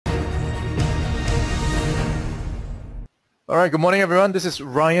All right, good morning, everyone. This is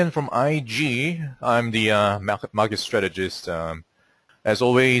Ryan from IG. I'm the market strategist. As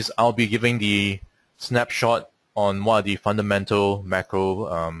always, I'll be giving the snapshot on what are the fundamental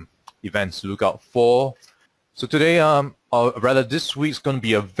macro events to look out for. So today, or rather this week's going to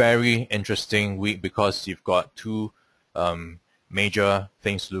be a very interesting week because you've got two major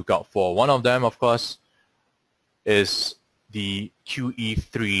things to look out for. One of them, of course, is the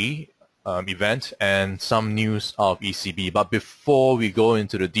QE3 event and some news of ECB. But before we go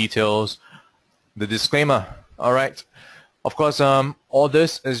into the details, the disclaimer. All right. Of course, all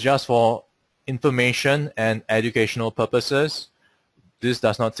this is just for information and educational purposes. This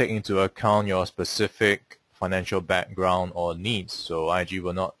does not take into account your specific financial background or needs. So IG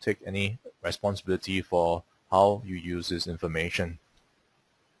will not take any responsibility for how you use this information.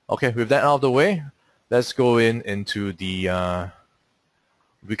 Okay, with that out of the way, let's go into the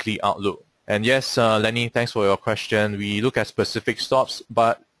weekly outlook. And yes, Lenny, thanks for your question. We look at specific stops,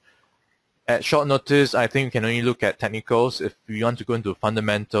 but at short notice, I think we can only look at technicals. If we want to go into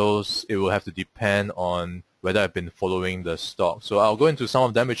fundamentals, it will have to depend on whether I've been following the stock. So I'll go into some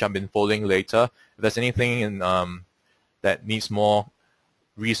of them which I've been following later. If there's anything in, that needs more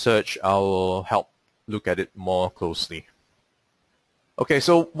research, I will help look at it more closely. Okay,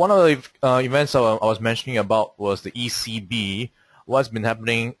 so one of the events I was mentioning about was the ECB. What's been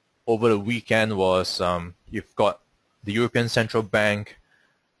happening over the weekend was you've got the European Central Bank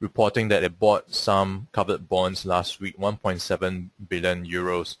reporting that it bought some covered bonds last week, 1.7 billion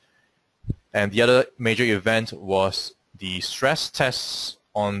euros. And the other major event was the stress tests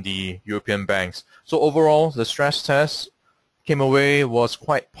on the European banks. So overall, the stress test came away was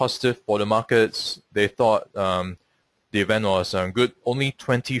quite positive for the markets. They thought the event was good. Only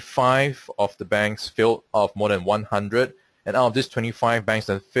 25 of the banks failed out of more than 100. And out of these 25 banks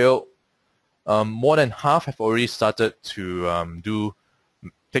that failed, more than half have already started to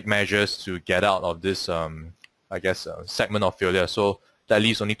take measures to get out of this, segment of failure. So that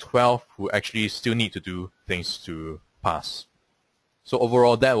leaves only 12 who actually still need to do things to pass. So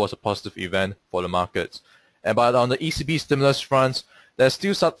overall, that was a positive event for the markets. But on the ECB stimulus front, there's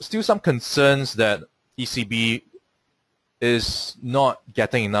still some concerns that ECB is not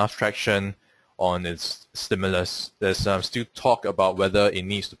getting enough traction on its stimulus. There's still talk about whether it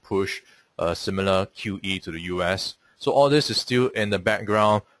needs to push a similar QE to the US. So all this is still in the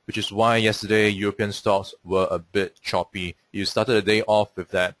background, which is why yesterday European stocks were a bit choppy. You started the day off with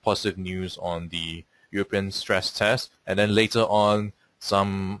that positive news on the European stress test, and then later on,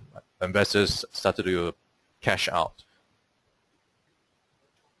 some investors started to cash out.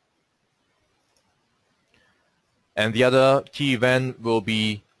 And the other key event will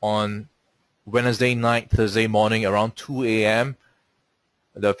be on Wednesday night, Thursday morning around 2 a.m.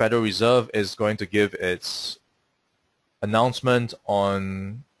 The Federal Reserve is going to give its announcement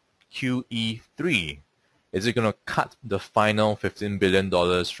on QE3. Is it going to cut the final $15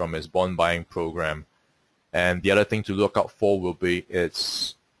 billion from its bond buying program? And the other thing to look out for will be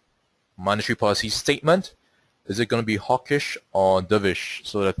its monetary policy statement. Is it going to be hawkish or dovish?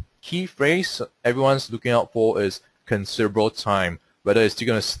 So the key phrase everyone's looking out for is considerable time. Whether it's still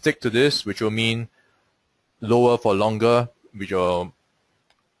going to stick to this, which will mean lower for longer, which will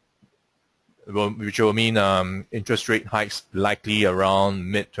mean interest rate hikes likely around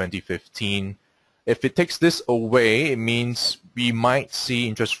mid-2015. If it takes this away, it means we might see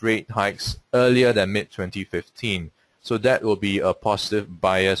interest rate hikes earlier than mid-2015. So that will be a positive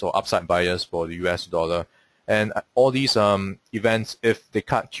bias or upside bias for the US dollar. And all these events, if they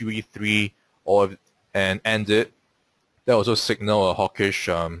cut QE3 and end it, that also signal a hawkish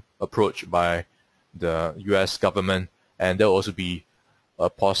approach by the US government, and there will also be a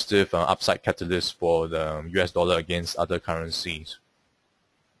positive upside catalyst for the US dollar against other currencies.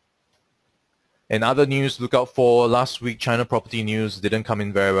 In other news, look out for last week, China property news didn't come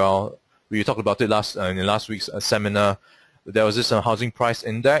in very well. We talked about it in last week's seminar. There was this housing price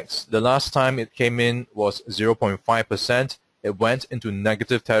index. The last time it came in was 0.5%. It went into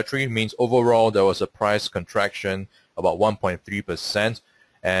negative territory, means overall there was a price contraction about 1.3%,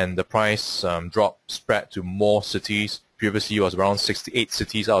 and the price drop spread to more cities. Previously it was around 68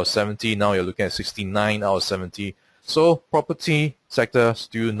 cities out of 70. Now you're looking at 69 out of 70. So property sector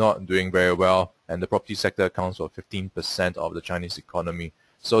still not doing very well, and the property sector accounts for 15% of the Chinese economy.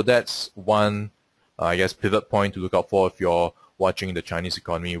 So that's one, pivot point to look out for if you're watching the Chinese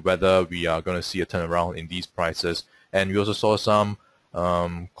economy, whether we are going to see a turnaround in these prices. And we also saw some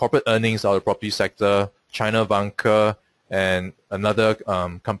corporate earnings out of the property sector. China Vanke and another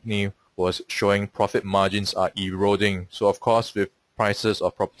company was showing profit margins are eroding. So of course, with prices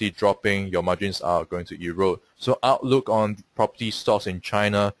of property dropping, your margins are going to erode. So outlook on property stocks in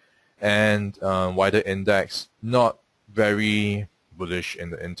China and wider index, not very bullish in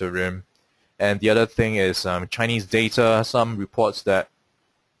the interim. And the other thing is Chinese data. Some reports that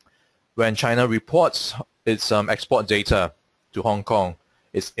when China reports its export data to Hong Kong,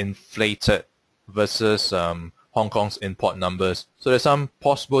 it's inflated versus Hong Kong's import numbers. So there's some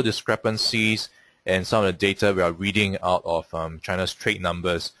possible discrepancies in some of the data we are reading out of China's trade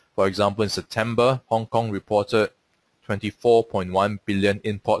numbers. For example, in September, Hong Kong reported 24.1 billion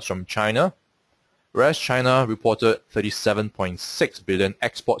imports from China, whereas China reported 37.6 billion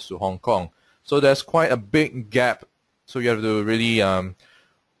exports to Hong Kong. So there's quite a big gap. So you have to really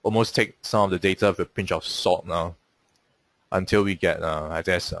almost take some of the data with a pinch of salt now until we get, I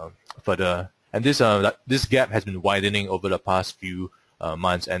guess, further. And this gap has been widening over the past few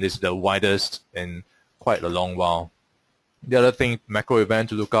months, and it's the widest in quite a long while. The other thing, macro event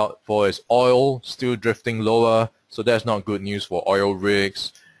to look out for is oil still drifting lower. So that's not good news for oil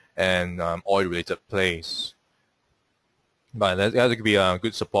rigs and oil-related plays. But that could be a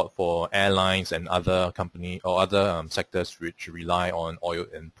good support for airlines and other company or other sectors which rely on oil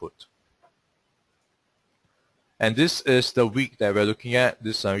input. And this is the week that we're looking at.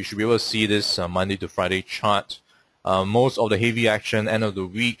 This you should be able to see this Monday to Friday chart. Most of the heavy action end of the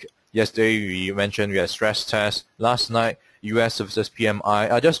week. Yesterday we mentioned we had stress test. Last night, U.S. services PMI.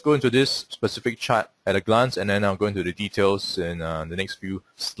 I'll just go into this specific chart at a glance, and then I'll go into the details in the next few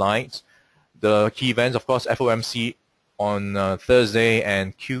slides. The key events, of course, FOMC on Thursday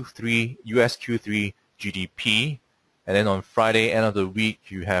and Q3, US Q3 GDP. And then on Friday, end of the week,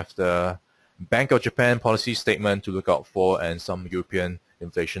 you have the Bank of Japan policy statement to look out for and some European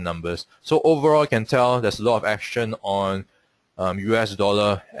inflation numbers. So overall, you can tell there's a lot of action on US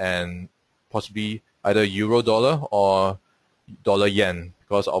dollar and possibly either euro dollar or dollar yen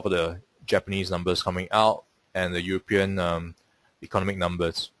because of the Japanese numbers coming out and the European economic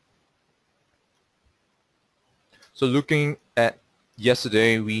numbers. So looking at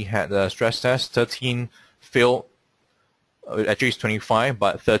yesterday, we had a stress test. 13 failed. Actually, it's 25,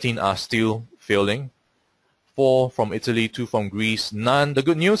 but 13 are still failing. 4 from Italy, 2 from Greece. None. The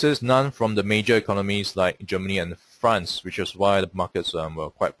good news is none from the major economies like Germany and France, which is why the markets were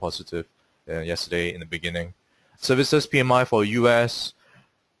quite positive yesterday in the beginning. Services PMI for US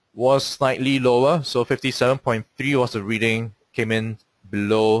was slightly lower, so 57.3 was the reading, came in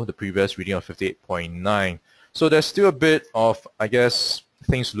below the previous reading of 58.9. So there's still a bit of, I guess,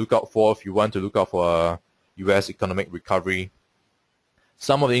 things to look out for if you want to look out for a US economic recovery.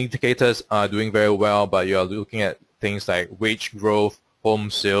 Some of the indicators are doing very well, but you're looking at things like wage growth,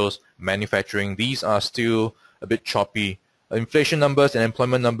 home sales, manufacturing. These are still a bit choppy. Inflation numbers and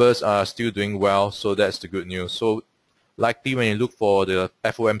employment numbers are still doing well, so that's the good news. So likely when you look for the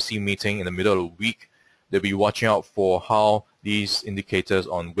FOMC meeting in the middle of the week, they'll be watching out for how these indicators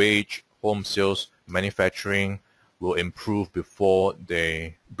on wage, home sales, manufacturing will improve before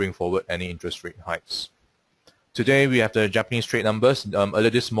they bring forward any interest rate hikes. Today we have the Japanese trade numbers. Earlier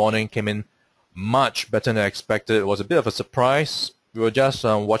this morning came in much better than expected. It was a bit of a surprise. We were just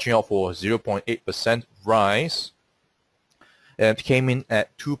watching out for 0.8% rise. And it came in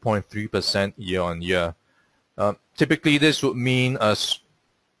at 2.3% year on year. Typically this would mean a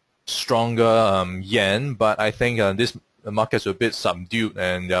stronger yen, but I think the markets are a bit subdued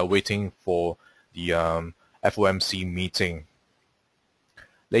and they are waiting for the FOMC meeting.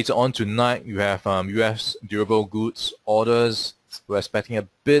 Later on tonight, you have U.S. durable goods orders. We're expecting a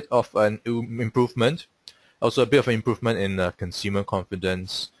bit of an improvement. Also a bit of an improvement in the consumer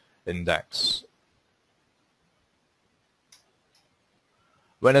confidence index.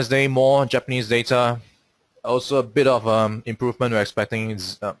 Wednesday, more Japanese data. Also a bit of improvement. We're expecting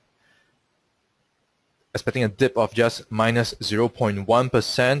a dip of just minus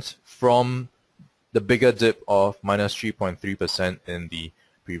 0.1% from the bigger dip of minus 3.3% in the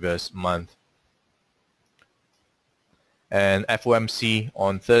previous month. And FOMC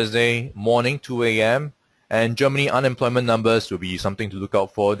on Thursday morning, 2 a.m. And Germany unemployment numbers will be something to look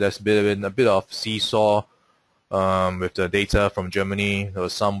out for. There's been a bit of seesaw with the data from Germany. There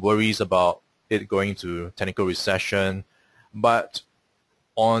was some worries about it going to technical recession. But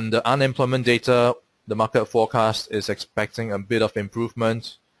on the unemployment data, the market forecast is expecting a bit of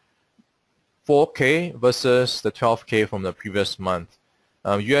improvement. 4K versus the 12K from the previous month.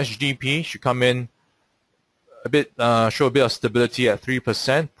 US GDP should come in a bit, show a bit of stability at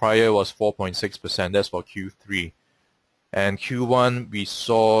 3%. Prior was 4.6%. That's for Q3. And Q1 we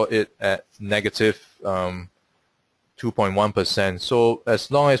saw it at negative 2.1%. So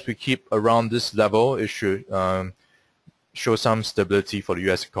as long as we keep around this level, it should show some stability for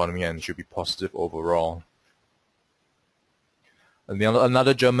the US economy and should be positive overall. And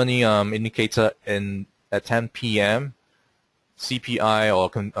another Germany indicator at 10 p.m. CPI or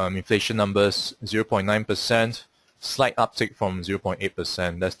inflation numbers 0.9%, slight uptick from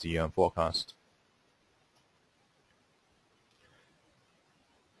 0.8%. That's the forecast.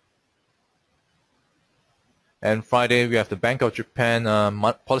 And Friday, we have the Bank of Japan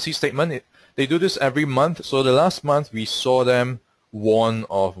policy statement. They do this every month. So the last month, we saw them warn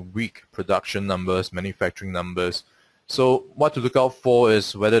of weak production numbers, manufacturing numbers. So what to look out for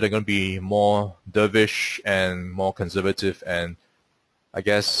is whether they're going to be more dovish and more conservative and, I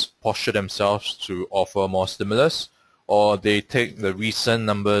guess, posture themselves to offer more stimulus, or they take the recent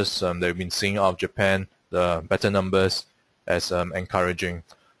numbers they've been seeing out of Japan, the better numbers, as encouraging.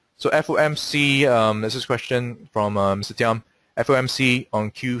 So FOMC, this is a question from Mr. Tiam. FOMC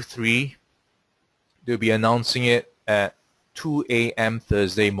on Q3, they'll be announcing it at 2 a.m.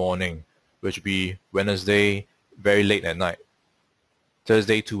 Thursday morning, which will be Wednesday, very late at night.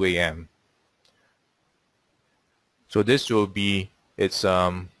 Thursday, 2 a.m. So this will be its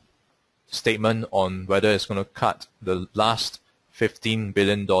statement on whether it's going to cut the last $15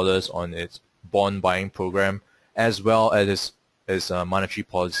 billion on its bond buying program, as well as its monetary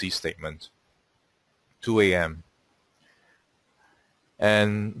policy statement. 2 a.m.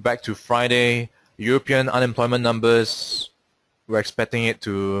 And back to Friday, European unemployment numbers, we're expecting it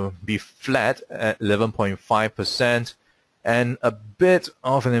to be flat at 11.5%, and a bit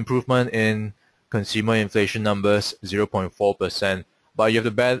of an improvement in consumer inflation numbers, 0.4%. But you have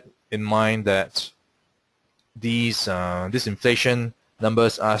to bear in mind that these inflation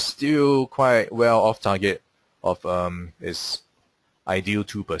numbers are still quite well off target of its ideal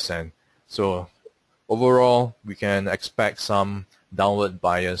 2%. So overall, we can expect some downward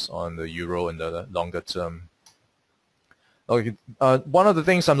bias on the euro in the longer term. Okay, one of the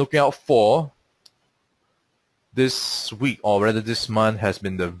things I'm looking out for this week, or rather this month, has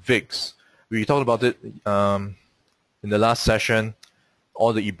been the VIX. We talked about it in the last session,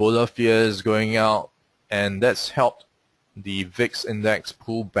 all the Ebola fears going out, and that's helped the VIX index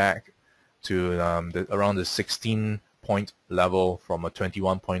pull back to around the 16-point level from a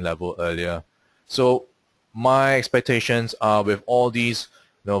 21-point level earlier. So my expectations are, with all these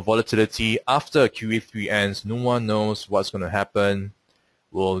volatility after QE3 ends, no one knows what's going to happen.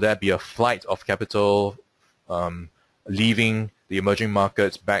 Will there be a flight of capital leaving the emerging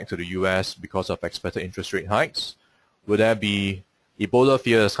markets back to the US because of expected interest rate hikes? Will there be Ebola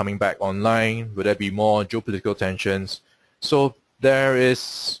fears coming back online? Will there be more geopolitical tensions? So there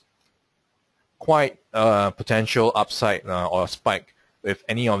is quite a potential upside or spike if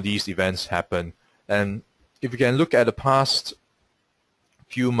any of these events happen. And if you can look at the past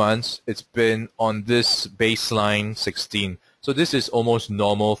few months, it's been on this baseline 16. So this is almost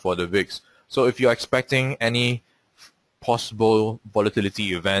normal for the VIX. So if you're expecting any possible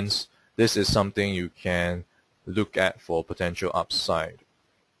volatility events, this is something you can look at for potential upside.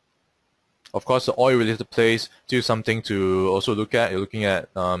 Of course, the oil-related plays, still something to also look at. You're looking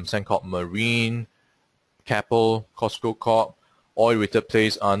at Sembcorp Marine, Keppel, Costco Corp. Oil-related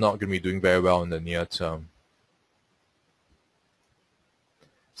plays are not going to be doing very well in the near term.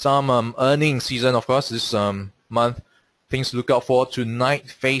 Some earnings season, of course, this month. Things to look out for tonight.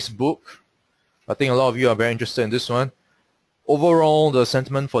 Facebook. I think a lot of you are very interested in this one. Overall, the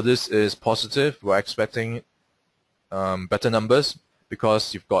sentiment for this is positive. We're expecting better numbers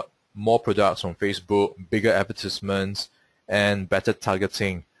because you've got more products on Facebook, bigger advertisements, and better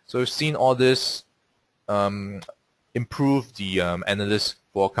targeting. So we've seen all this improve the analyst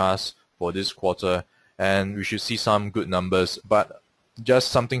forecast for this quarter, and we should see some good numbers. But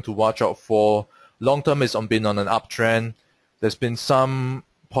just something to watch out for. Long term is been on an uptrend. There's been some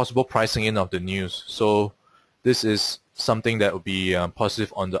possible pricing in of the news. So this is something that will be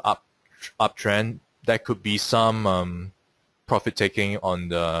positive on the uptrend. There could be some profit taking on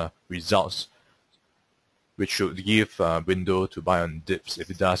the results, which should give a window to buy on dips if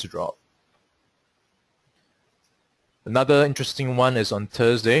it does drop. Another interesting one is on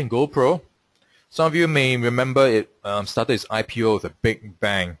Thursday, GoPro. Some of you may remember it started its IPO with a big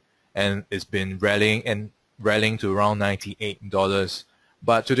bang, and it's been rallying to around $98.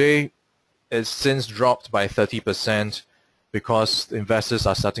 But today, it's since dropped by 30% because investors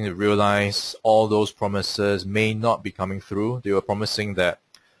are starting to realize all those promises may not be coming through. They were promising that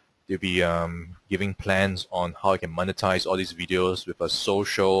they'll be giving plans on how you can monetize all these videos with a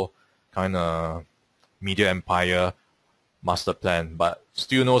social kind of media empire master plan, but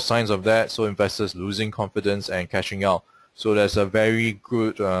still no signs of that, so investors losing confidence and cashing out. So there's a very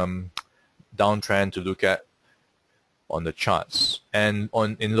good downtrend to look at. on the charts. And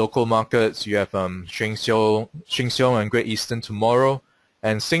in local markets, you have Sheng Siong and Great Eastern tomorrow.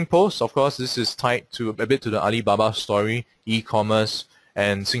 And Singpost, of course, this is tied to a bit to the Alibaba story, e-commerce,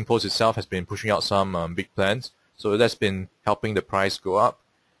 and Singpost itself has been pushing out some big plans. So that's been helping the price go up.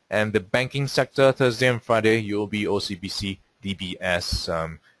 And the banking sector, Thursday and Friday, UOB, OCBC,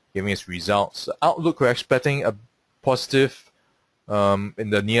 DBS, giving its results. The outlook, we're expecting a positive in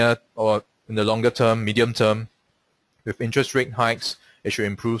the near or in the longer term, medium term. With interest rate hikes, it should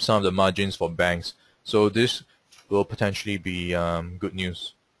improve some of the margins for banks. So this will potentially be good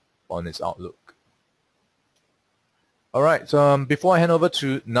news on its outlook. All right, before I hand over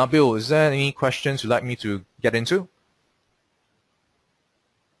to Nabil, is there any questions you'd like me to get into?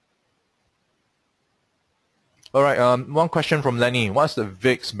 All right, one question from Lenny. What's the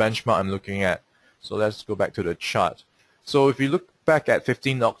VIX benchmark I'm looking at? So let's go back to the chart. So if you look back at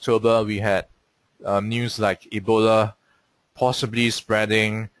 15 October, we had news like Ebola possibly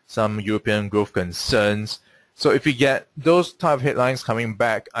spreading, some European growth concerns. So if we get those type of headlines coming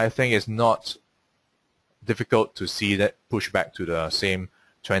back, I think it's not difficult to see that push back to the same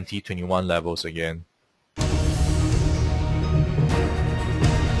 2021 levels again.